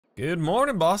Good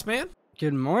morning, boss man.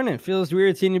 Good morning. Feels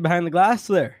weird seeing you behind the glass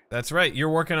there. That's right. You're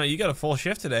working on, you got a full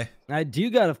shift today. I do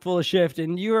got a full shift,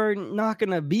 and you are not going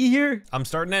to be here? I'm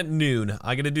starting at noon.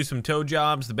 I got to do some tow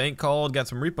jobs. The bank called. Got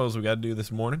some repos we got to do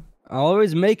this morning.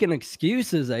 Always making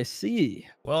excuses, I see.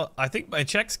 Well, I think my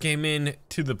checks came in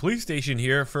to the police station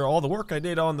here for all the work I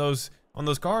did on those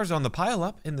cars on the pile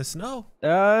up in the snow.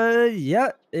 Yeah,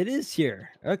 it is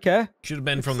here. Okay. Should have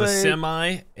been from the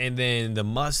semi and then the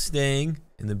Mustang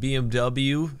and the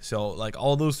BMW. So like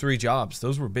all those 3 jobs,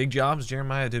 those were big jobs.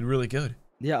 Jeremiah did really good.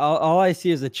 Yeah, all I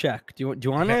see is a check. Do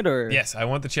you want it or? Yes, I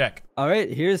want the check. All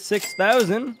right, here's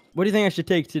 6,000. What do you think I should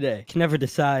take today? Can never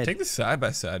decide. Take the side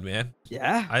by side, man.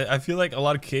 Yeah. I feel like a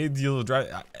lot of kids you'll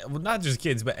drive, well, not just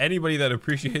kids, but anybody that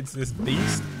appreciates this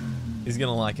beast is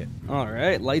gonna like it. All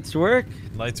right, lights work.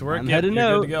 Lights work. I'm Yep, heading you're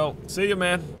out. good to go. See you,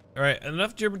 man. All right,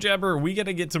 enough jibber jabber. We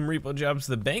gotta get some repo jobs.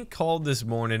 The bank called this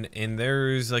morning, and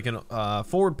there's like a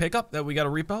Ford pickup that we got to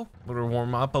repo. We're gonna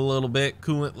warm up a little bit.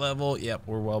 Coolant level. Yep,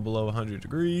 we're well below 100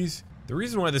 degrees. The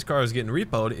reason why this car is getting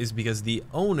repoed is because the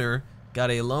owner got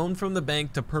a loan from the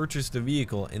bank to purchase the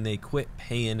vehicle, and they quit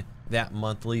paying that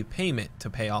monthly payment to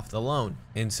pay off the loan.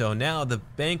 And so now the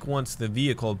bank wants the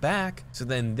vehicle back, so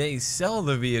then they sell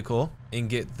the vehicle and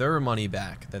get their money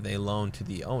back that they loaned to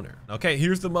the owner. Okay,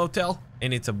 here's the motel,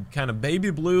 and it's a kind of baby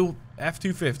blue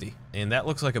F-250, and that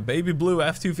looks like a baby blue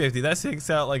F-250. That sticks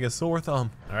out like a sore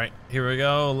thumb. All right, here we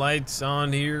go. Lights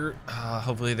on here.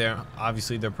 Hopefully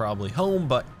they're probably home,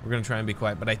 but we're gonna try and be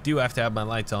quiet, but I do have to have my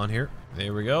lights on here.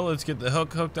 There we go. Let's get the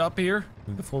hook hooked up here.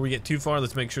 And before we get too far,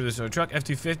 let's make sure there's no truck.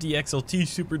 F-250 XLT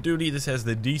Super Duty. This has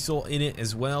the diesel in it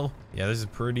as well. Yeah, this is a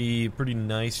pretty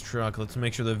nice truck. Let's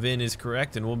make sure the VIN is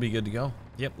correct and we'll be good to go.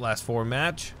 Yep, last 4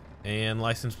 match and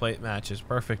license plate matches.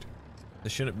 Perfect.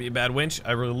 This shouldn't be a bad winch.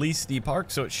 I released the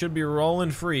park, so it should be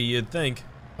rolling free, you'd think.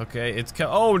 Okay, it's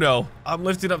oh no, I'm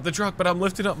lifting up the truck, but I'm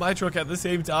lifting up my truck at the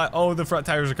same time. Oh, the front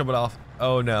tires are coming off.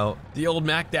 Oh no, the old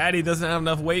Mac Daddy doesn't have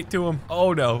enough weight to him.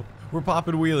 Oh no. We're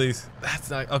popping wheelies. That's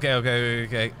not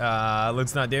okay.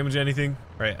 Let's not damage anything.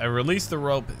 All right, I released the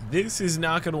rope. This is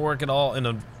not gonna work at all, and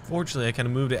unfortunately I kind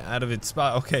of moved it out of its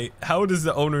spot. Okay, how does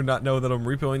the owner not know that I'm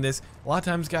repoing this? A lot of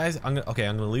times, guys, I'm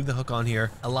gonna leave the hook on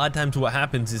here. A lot of times what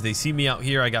happens is they see me out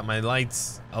here, I got my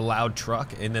lights, a loud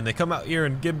truck, and then they come out here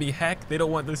and give me heck. They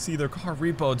don't want to see their car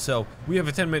repoed, so we have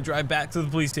a 10-minute drive back to the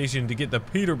police station to get the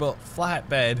Peterbilt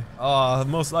flatbed.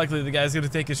 Most likely the guy's gonna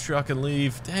take his truck and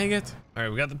leave. Dang it. All right,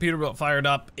 we got the Peterbilt fired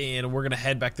up, and we're gonna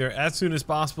head back there as soon as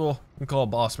possible and call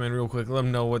Boss Man real quick. Let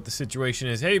him know what the situation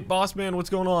is. Hey, Boss Man, what's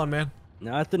going on, man?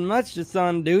 Nothing much, just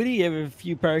on duty. Have a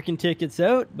few parking tickets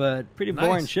out, but pretty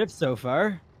boring shift so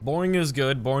far. Boring is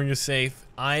good, boring is safe.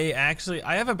 I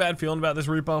have a bad feeling about this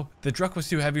repo. The truck was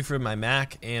too heavy for my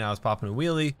Mac, and I was popping a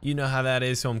wheelie. You know how that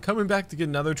is, so I'm coming back to get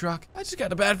another truck. I just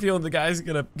got a bad feeling the guy's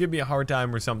gonna give me a hard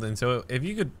time or something. So if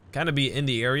you could kind of be in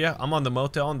the area, I'm on the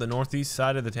motel on the northeast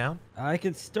side of the town. I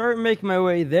could start making my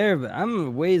way there, but I'm a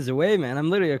ways away, man.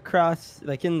 I'm literally across,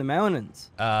 like in the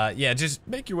mountains. Yeah, just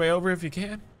make your way over if you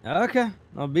can. Okay,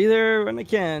 I'll be there when I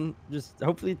can. Just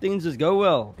hopefully things just go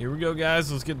well. Here we go,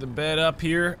 guys. Let's get the bed up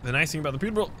here. The nice thing about the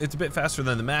Peterbilt, it's a bit faster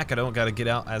than the Mac. I don't got to get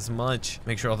out as much.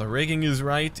 Make sure all the rigging is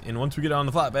right. And once we get on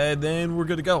the flatbed, then we're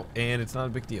good to go. And it's not a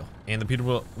big deal. And the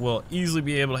Peterbilt will easily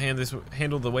be able to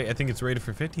handle the weight. I think it's rated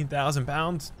for 15,000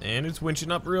 pounds. And it's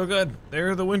winching up real good.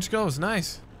 There the winch goes.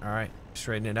 Nice. All right.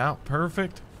 Straighten it out.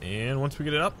 Perfect. And once we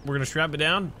get it up, we're gonna strap it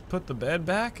down, put the bed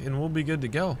back, and we'll be good to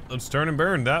go. Let's turn and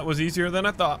burn. That was easier than I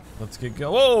thought. Let's get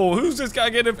go. Whoa, who's this guy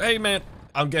getting? Hey, man.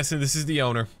 I'm guessing this is the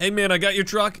owner. Hey, man, I got your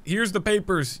truck. Here's the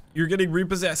papers. You're getting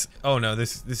repossessed. Oh, no,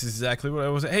 this is exactly what I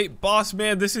was. Hey, boss,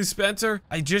 man, this is Spencer.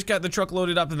 I just got the truck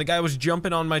loaded up, and the guy was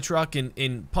jumping on my truck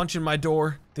and punching my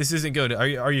door. This isn't good.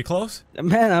 Are you close?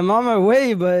 Man, I'm on my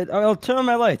way, but I'll turn on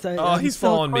my lights. He's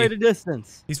following me. Quite a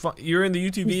distance. You're in the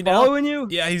UTV he's now? Following you?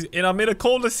 Yeah, and I'm in a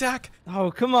cul-de-sac.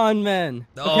 Oh, come on, man.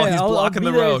 Oh, okay, he's blocking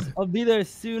the road. I'll be there as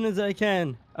soon as I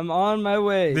can. I'm on my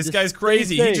way. This guy's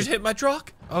crazy. He just hit my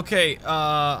truck. Okay,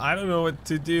 I don't know what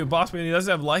to do. Boss man, he doesn't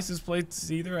have license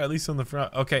plates either, at least on the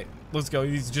front. Okay, let's go.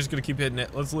 He's just gonna keep hitting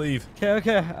it. Let's leave.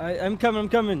 Okay. I'm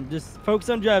coming. Just focus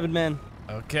on driving, man.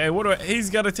 Okay, he's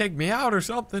gotta take me out or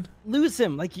something. Lose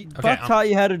him. Like, Buck taught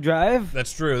you how to drive.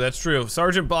 That's true.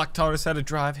 Sergeant Buck taught us how to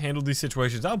drive, handle these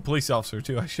situations. I'm a police officer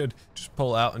too. I should just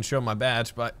pull out and show my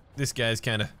badge, but this guy's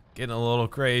kind of getting a little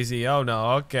crazy. Oh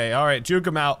no, okay, all right, juke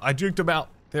him out. I juked him out.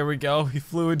 There we go. He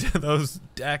flew into those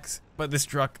decks. But this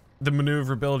truck, the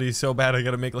maneuverability is so bad, I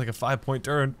gotta make like a 5-point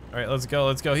turn. All right, let's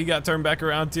go. He got turned back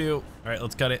around too. All right,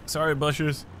 let's cut it. Sorry,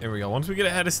 bushes. There we go. Once we get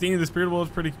ahead of steam, this Peterbilt is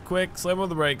pretty quick. Slam on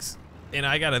the brakes. and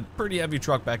I got a pretty heavy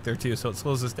truck back there too, so it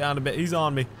slows us down a bit. He's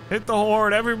on me. Hit the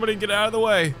horn. Everybody get out of the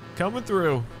way. Coming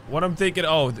through. What I'm thinking,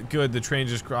 oh, good, the train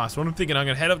just crossed. What I'm thinking, I'm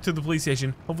gonna head up to the police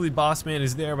station. Hopefully Boss Man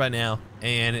is there by now,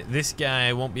 and this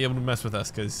guy won't be able to mess with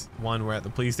us because one, we're at the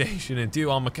police station, and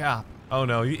two, I'm a cop. Oh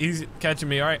no, he's catching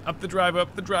me. All right, up the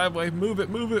driveway. Move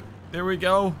it. There we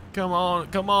go. Come on.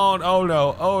 Oh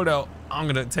no. I'm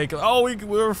gonna take it. Oh,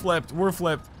 we're flipped.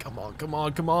 Come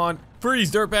on.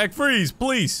 Freeze, dirtbag, freeze,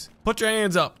 please. Put your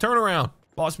hands up. Turn around.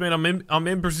 Boss Man, I'm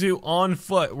in pursuit on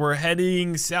foot. We're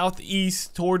heading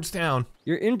southeast towards town.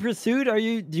 You're in pursuit? Do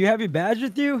you have your badge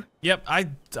with you? Yep,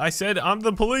 I said I'm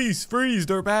the police. Freeze,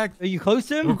 dirtbag. Are you close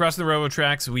to him? We're crossing the railroad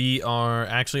tracks. We are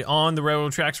actually on the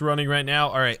railroad tracks running right now.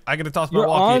 All right, I gotta toss my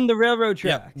walkie. You're on the railroad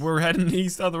tracks. Yep, we're heading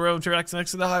east on the railroad tracks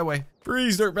next to the highway.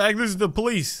 Freeze, dirtbag, this is the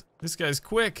police. This guy's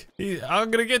quick. I'm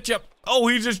gonna get you. Oh,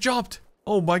 he just jumped.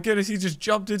 Oh my goodness, he just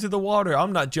jumped into the water.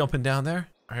 I'm not jumping down there.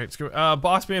 All right, screw.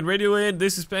 Boss Man, radio in.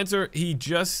 This is Spencer. He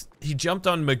jumped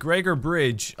on McGregor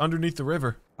Bridge underneath the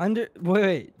river.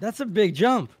 Wait, that's a big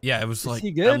jump. Yeah, it was like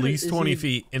at least 20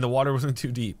 feet, and the water wasn't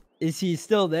too deep. Is he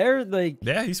still there? Like,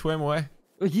 yeah, he swam away.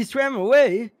 He swam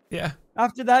away? Yeah.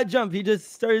 After that jump, he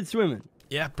just started swimming.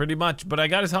 Yeah, pretty much. But I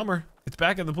got his Hummer. It's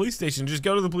back at the police station. Just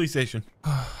go to the police station.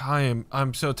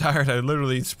 I'm so tired. I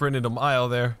literally sprinted a mile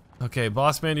there. Okay,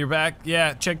 Boss Man, you're back.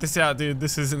 Yeah, check this out, dude.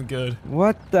 This isn't good.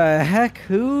 What the heck?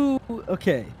 Who?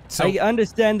 Okay, so, I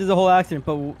understand there's a whole accident,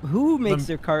 but who makes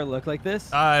their car look like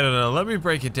this? I don't know. Let me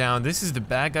break it down. This is the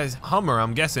bad guy's Hummer,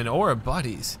 I'm guessing, or a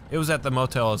buddy's. It was at the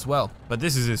motel as well, but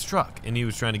this is his truck, and he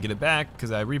was trying to get it back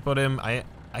because I repoed him.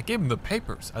 I gave him the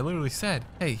papers. I literally said,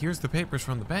 hey, here's the papers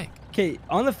from the bank. Okay,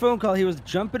 on the phone call, he was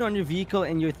jumping on your vehicle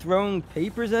and you're throwing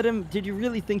papers at him. Did you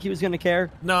really think he was going to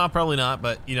care? No, probably not,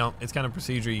 but, you know, it's kind of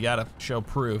procedure. You got to show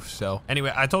proof. So,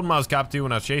 anyway, I told him I was cop 2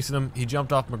 when I was chasing him. He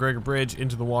jumped off McGregor Bridge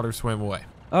into the water, swam away.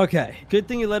 Okay, good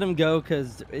thing you let him go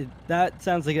because that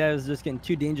sounds like that was just getting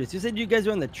too dangerous. You said you guys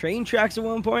were on the train tracks at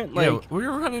one point? Like, yeah, we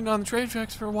were running on the train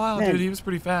tracks for a while, man, dude. He was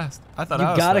pretty fast. I thought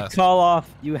I was fast.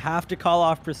 You have to call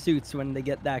off pursuits when they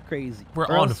get that crazy. We're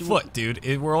on foot, dude.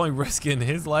 We're only risking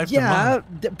his life. Yeah,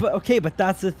 but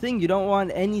that's the thing. You don't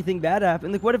want anything bad to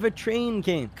happen. Like, what if a train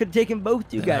came? Could have taken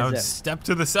both you guys out. Step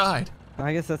to the side.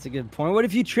 I guess that's a good point. What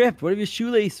if you tripped? What if your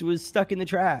shoelace was stuck in the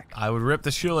track? I would rip the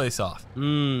shoelace off.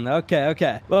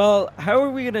 Okay. Well, how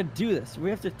are we gonna do this? Do we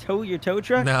have to tow your tow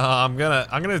truck? No, I'm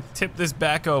gonna tip this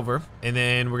back over, and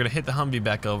then we're gonna hit the Humvee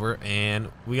back over, and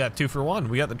we got 2 for 1.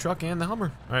 We got the truck and the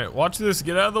Hummer. All right, watch this.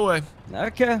 Get out of the way.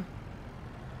 Okay.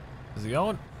 Is he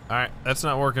going? All right, that's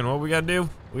not working. What we gotta do?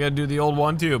 We gotta do the old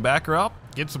 1-2. Back her up,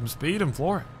 get some speed, and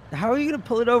floor it. How are you gonna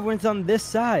pull it over when it's on this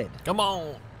side? Come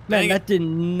on. Man, that did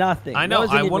nothing. I know.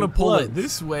 I want to pull it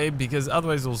this way because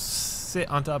otherwise it'll sit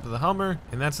on top of the Hummer,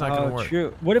 and that's not going to work.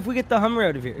 True. What if we get the Hummer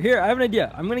out of here? Here, I have an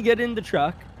idea. I'm going to get in the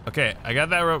truck. Okay, I got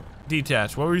that rope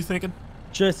detached. What were you thinking?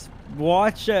 Just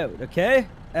watch out, okay?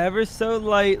 Ever so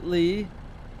lightly.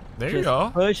 There you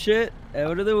go. Push it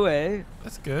out of the way.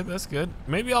 That's good.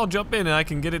 Maybe I'll jump in and I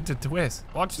can get it to twist.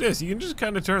 Watch this. You can just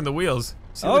kind of turn the wheels.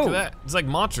 See, look at that. It's like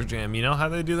Monster Jam. You know how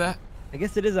they do that? I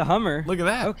guess it is a Hummer. Look at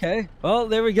that. Okay. Well,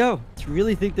 there we go. Do you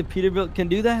really think the Peterbilt can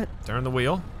do that? Turn the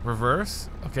wheel. Reverse.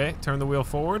 Okay. Turn the wheel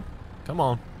forward. Come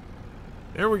on.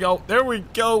 There we go.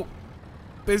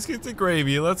 Biscuits and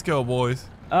gravy. Let's go, boys.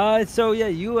 So yeah,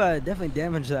 you definitely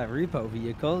damaged that repo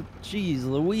vehicle. Jeez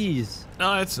Louise.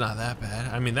 No, it's not that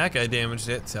bad. I mean, that guy damaged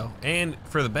it, so. And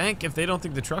for the bank, if they don't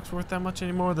think the truck's worth that much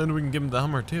anymore, then we can give them the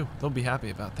Hummer too. They'll be happy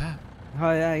about that.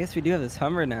 Oh yeah, I guess we do have this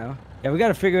Hummer now. Yeah, we got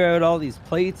to figure out all these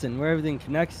plates and where everything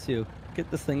connects to. Get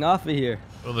this thing off of here.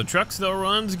 Well, the truck still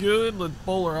runs good. Let's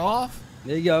pull her off.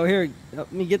 There you go. Here,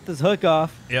 help me get this hook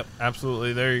off. Yep,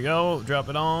 absolutely. There you go. Drop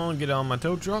it on. Get it on my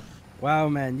tow truck. Wow,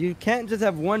 man. You can't just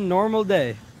have one normal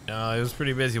day. No, it was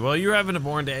pretty busy. Well, you were having a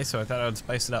boring day, so I thought I would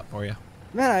spice it up for you.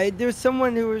 Man, there was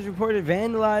someone who was reported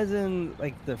vandalizing,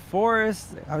 like, the forest.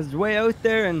 I was way out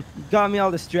there and got me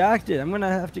all distracted. I'm going to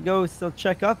have to go still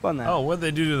check up on that. Oh, what'd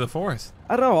they do to the forest?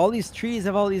 I don't know. All these trees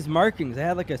have all these markings. They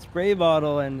had, like, a spray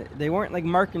bottle, and they weren't, like,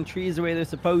 marking trees the way they're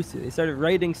supposed to. They started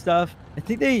writing stuff. I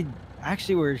think they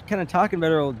actually were kind of talking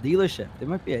about our old dealership. They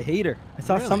might be a hater. I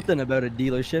saw something about a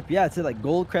dealership. Yeah, it said, like,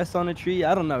 Goldcrest on a tree.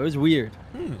 I don't know. It was weird.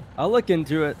 I'll look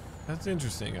into it. That's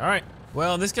interesting. All right.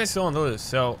 Well, this guy's still on the loose,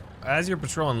 so as you're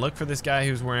patrolling, look for this guy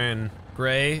who's wearing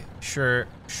gray shirt,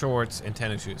 shorts, and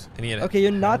tennis shoes. And he had okay,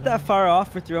 you're not that far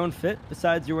off with your own fit,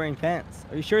 besides you're wearing pants.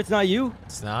 Are you sure it's not you?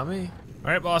 It's not me.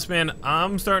 All right, boss man,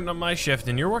 I'm starting up my shift,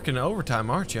 and you're working overtime,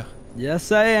 aren't you?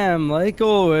 Yes, I am, like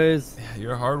always. Yeah,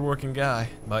 you're a hard-working guy,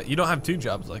 but you don't have 2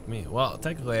 jobs like me. Well,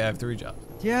 technically, I have 3 jobs.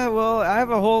 Yeah, well, I have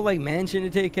a whole like mansion to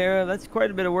take care of. That's quite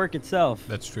a bit of work itself.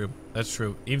 That's true. That's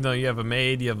true. Even though you have a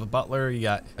maid, you have a butler, you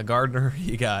got a gardener,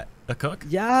 you got a cook.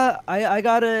 Yeah, I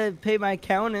gotta pay my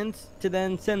accountants to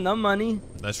then send them money.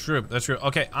 That's true. That's true.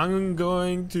 Okay, I'm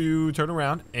going to turn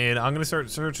around and I'm gonna start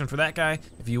searching for that guy.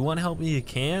 If you want to help me, you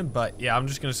can. But yeah, I'm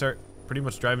just gonna start pretty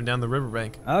much driving down the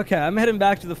riverbank. Okay, I'm heading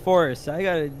back to the forest. I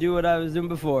gotta do what I was doing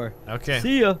before. Okay.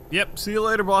 See ya. Yep. See you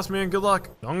later, boss man. Good luck.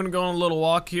 I'm gonna go on a little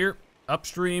walk here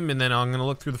upstream, and then I'm gonna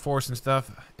look through the forest and stuff,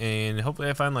 and hopefully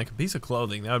I find like a piece of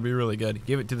clothing. That would be really good.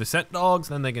 Give it to the scent dogs,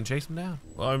 then they can chase them down.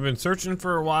 Well, I've been searching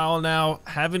for a while now,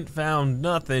 haven't found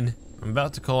nothing. I'm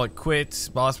about to call it quits.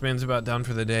 Boss man's about done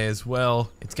for the day as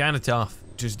well. It's kind of tough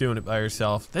just doing it by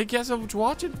yourself. Thank you guys so much for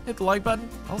watching. Hit the like button.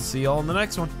 I'll see y'all in the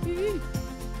next one.